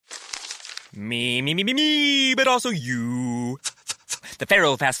Me, but also you. The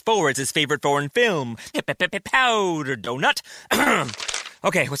Pharaoh fast-forwards his favorite foreign film, Powder Donut.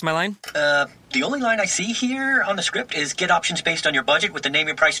 Okay, what's my line? The only line I see here on the script is get options based on your budget with the Name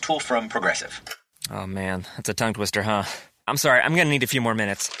Your Price tool from Progressive. Oh, man, that's a tongue twister, huh? I'm sorry, I'm gonna need a few more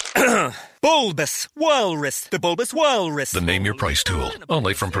minutes. Bulbous Walrus, the Bulbous Walrus. The Name Your Price tool,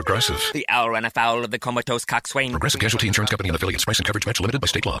 only from Progressive. The owl ran afoul of the comatose coxswain. Progressive Casualty Insurance Company and affiliates. Price and coverage match limited by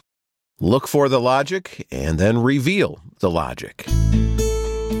state law. Look for the logic and then reveal the logic.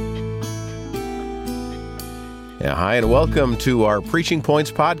 Yeah, hi, and welcome to our Preaching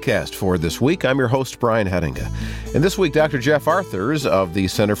Points podcast for this week. I'm your host, Brian Hettinga. And this week, Dr. Jeff Arthurs of the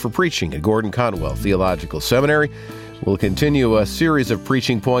Center for Preaching at Gordon Conwell Theological Seminary will continue a series of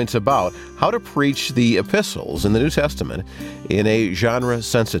preaching points about how to preach the epistles in the New Testament in a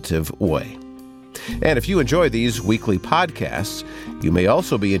genre-sensitive way. And if you enjoy these weekly podcasts, you may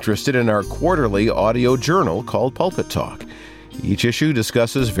also be interested in our quarterly audio journal called Pulpit Talk. Each issue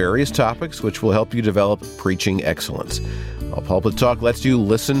discusses various topics which will help you develop preaching excellence. While Pulpit Talk lets you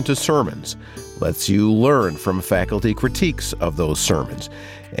listen to sermons, lets you learn from faculty critiques of those sermons,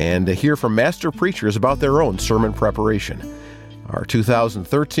 and hear from master preachers about their own sermon preparation. Our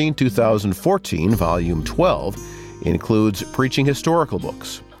 2013-2014 Volume 12 includes preaching historical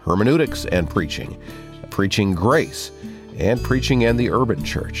books, hermeneutics and preaching, preaching grace, and preaching and the urban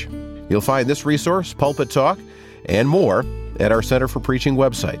church. You'll find this resource, Pulpit Talk, and more at our Center for Preaching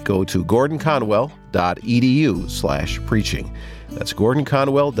website. Go to gordonconwell.edu/preaching. That's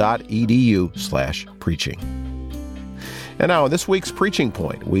gordonconwell.edu/preaching. And now, in this week's preaching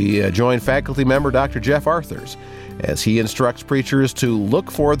point, we join faculty member Dr. Jeff Arthurs as he instructs preachers to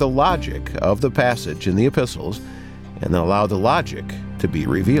look for the logic of the passage in the epistles and then allow the logic to be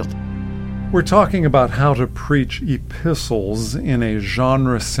revealed. We're talking about how to preach epistles in a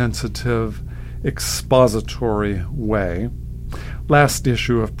genre-sensitive, expository way. Last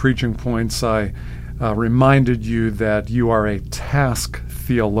issue of Preaching Points, I reminded you that you are a task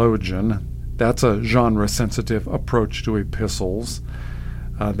theologian. That's a genre-sensitive approach to epistles.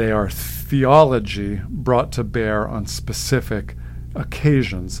 They are theology brought to bear on specific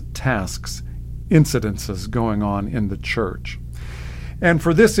occasions, tasks, incidences going on in the church. And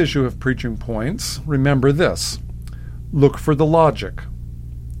for this issue of Preaching Points, remember this: look for the logic.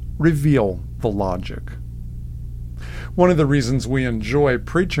 Reveal the logic. One of the reasons we enjoy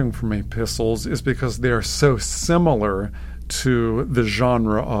preaching from epistles is because they are so similar to the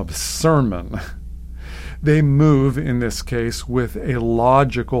genre of sermon. They move, in this case, with a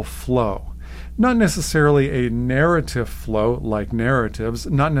logical flow. Not necessarily a narrative flow like narratives,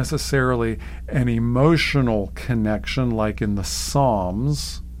 not necessarily an emotional connection like in the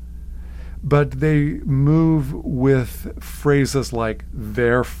Psalms, but they move with phrases like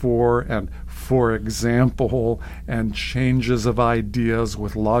therefore and for example and changes of ideas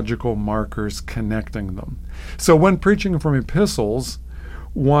with logical markers connecting them. So when preaching from epistles,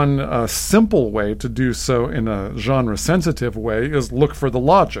 one simple way to do so in a genre-sensitive way is look for the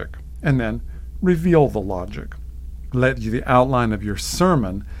logic and then reveal the logic. Let the outline of your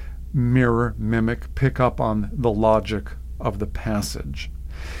sermon mirror, mimic, pick up on the logic of the passage.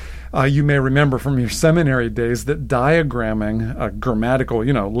 You may remember from your seminary days that diagramming, grammatical,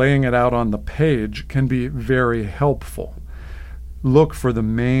 laying it out on the page can be very helpful. Look for the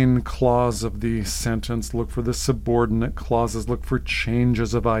main clause of the sentence, look for the subordinate clauses, look for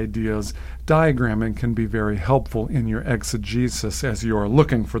changes of ideas. Diagramming can be very helpful in your exegesis as you are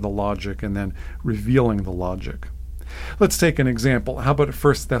looking for the logic and then revealing the logic. Let's take an example. How about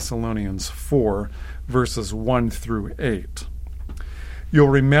 1 Thessalonians 4, verses 1 through 8? You'll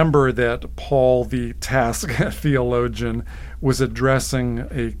remember that Paul, the task theologian, was addressing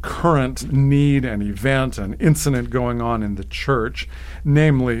a current need, an event, an incident going on in the church,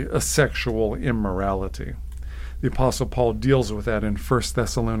 namely a sexual immorality. The Apostle Paul deals with that in 1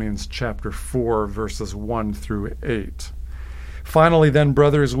 Thessalonians chapter 4, verses 1 through 8. Finally, then,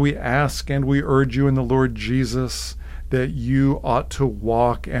 brothers, we ask and we urge you in the Lord Jesus that you ought to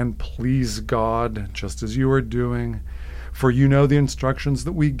walk and please God, just as you are doing. For you know the instructions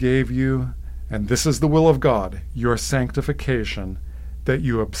that we gave you, and this is the will of God, your sanctification, that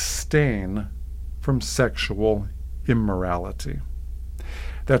you abstain from sexual immorality.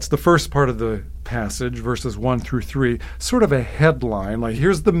 That's the first part of the passage, verses 1 through 3, sort of a headline. Like,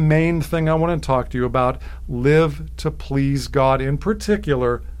 here's the main thing I want to talk to you about. Live to please God. In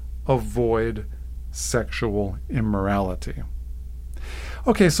particular, avoid sexual immorality.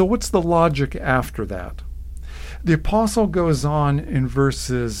 Okay, so what's the logic after that? The apostle goes on in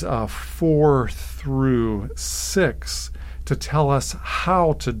verses 4 through 6 to to tell us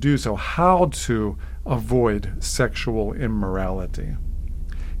how to do so, how to avoid sexual immorality.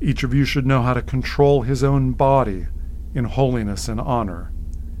 Each of you should know how to control his own body in holiness and honor.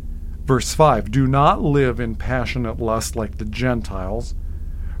 Verse 5, do not live in passionate lust like the Gentiles.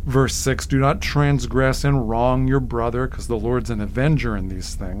 Verse 6, do not transgress and wrong your brother, because the Lord's an avenger in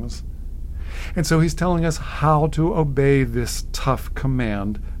these things. And so he's telling us how to obey this tough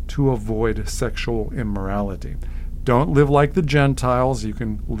command to avoid sexual immorality. Don't live like the Gentiles. You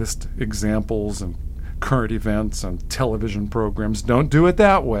can list examples and current events and television programs. Don't do it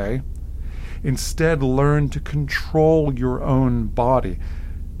that way. Instead, learn to control your own body.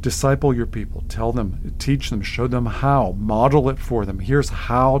 Disciple your people. Tell them, teach them, show them how. Model it for them. Here's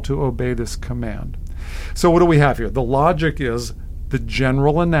how to obey this command. So what do we have here? The logic is the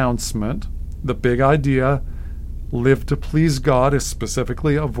general announcement, the big idea, live to please God, is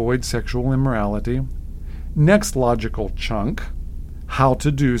specifically avoid sexual immorality. Next logical chunk, how to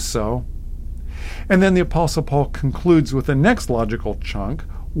do so. And then the Apostle Paul concludes with the next logical chunk,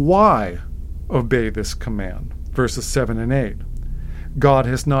 why obey this command. Verses 7 and 8. God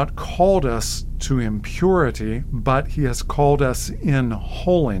has not called us to impurity, but he has called us in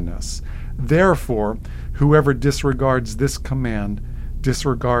holiness. Therefore, whoever disregards this command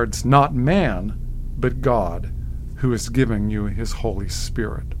disregards not man, but God, who is giving you his Holy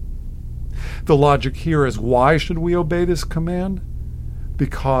Spirit. The logic here is, why should we obey this command?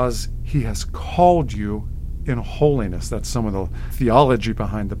 Because he has called you in holiness. That's some of the theology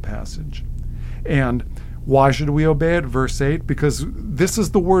behind the passage. And why should we obey it? Verse 8, because this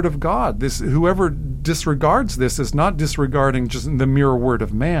is the word of God. Whoever disregards this is not disregarding just the mere word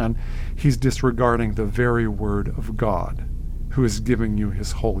of man. He's disregarding the very word of God, who is giving you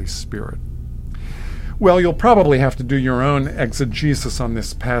his Holy Spirit. Well, you'll probably have to do your own exegesis on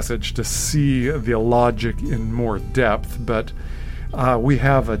this passage to see the logic in more depth, but we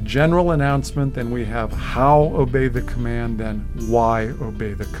have a general announcement, then we have how obey the command, then why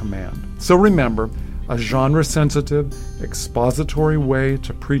obey the command. So remember, a genre-sensitive, expository way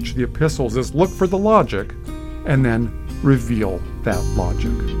to preach the epistles is look for the logic and then reveal that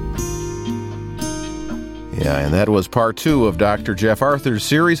logic. Yeah, and that was part 2 of Dr. Jeff Arthur's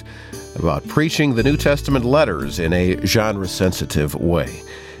series about preaching the New Testament letters in a genre-sensitive way.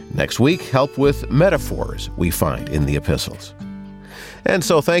 Next week, help with metaphors we find in the epistles. And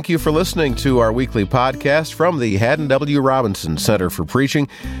so thank you for listening to our weekly podcast from the Haddon W. Robinson Center for Preaching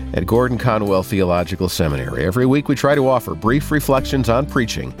at Gordon Conwell Theological Seminary. Every week we try to offer brief reflections on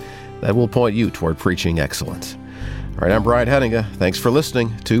preaching that will point you toward preaching excellence. All right, I'm Brian Hettinga. Thanks for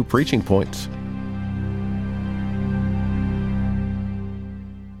listening to Preaching Points.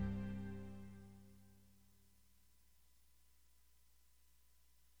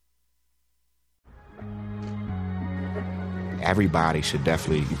 Everybody should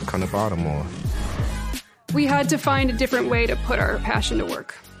definitely come to Baltimore. We had to find a different way to put our passion to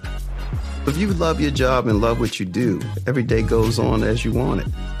work. If you love your job and love what you do, every day goes on as you want it.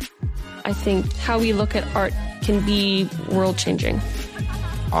 I think how we look at art can be world-changing.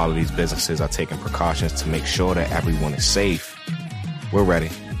 All of these businesses are taking precautions to make sure that everyone is safe. We're ready.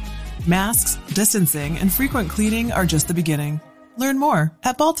 Masks, distancing, and frequent cleaning are just the beginning. Learn more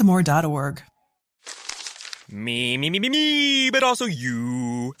at baltimore.org. Me, but also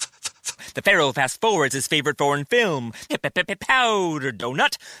you. The Pharaoh fast-forwards his favorite foreign film, Powder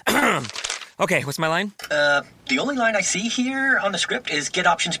Donut. Okay, what's my line? The only line I see here on the script is get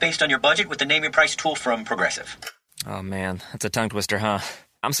options based on your budget with the Name Your Price tool from Progressive. Oh man, that's a tongue twister, huh?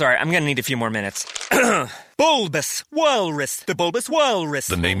 I'm sorry, I'm gonna need a few more minutes. Bulbous Walrus, the Bulbous Walrus.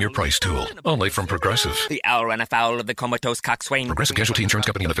 The Name Your Price tool, only from Progressive. The owl ran afoul of the comatose coxswain. Progressive Casualty Insurance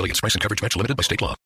Company and affiliates. Price and coverage match limited by state law.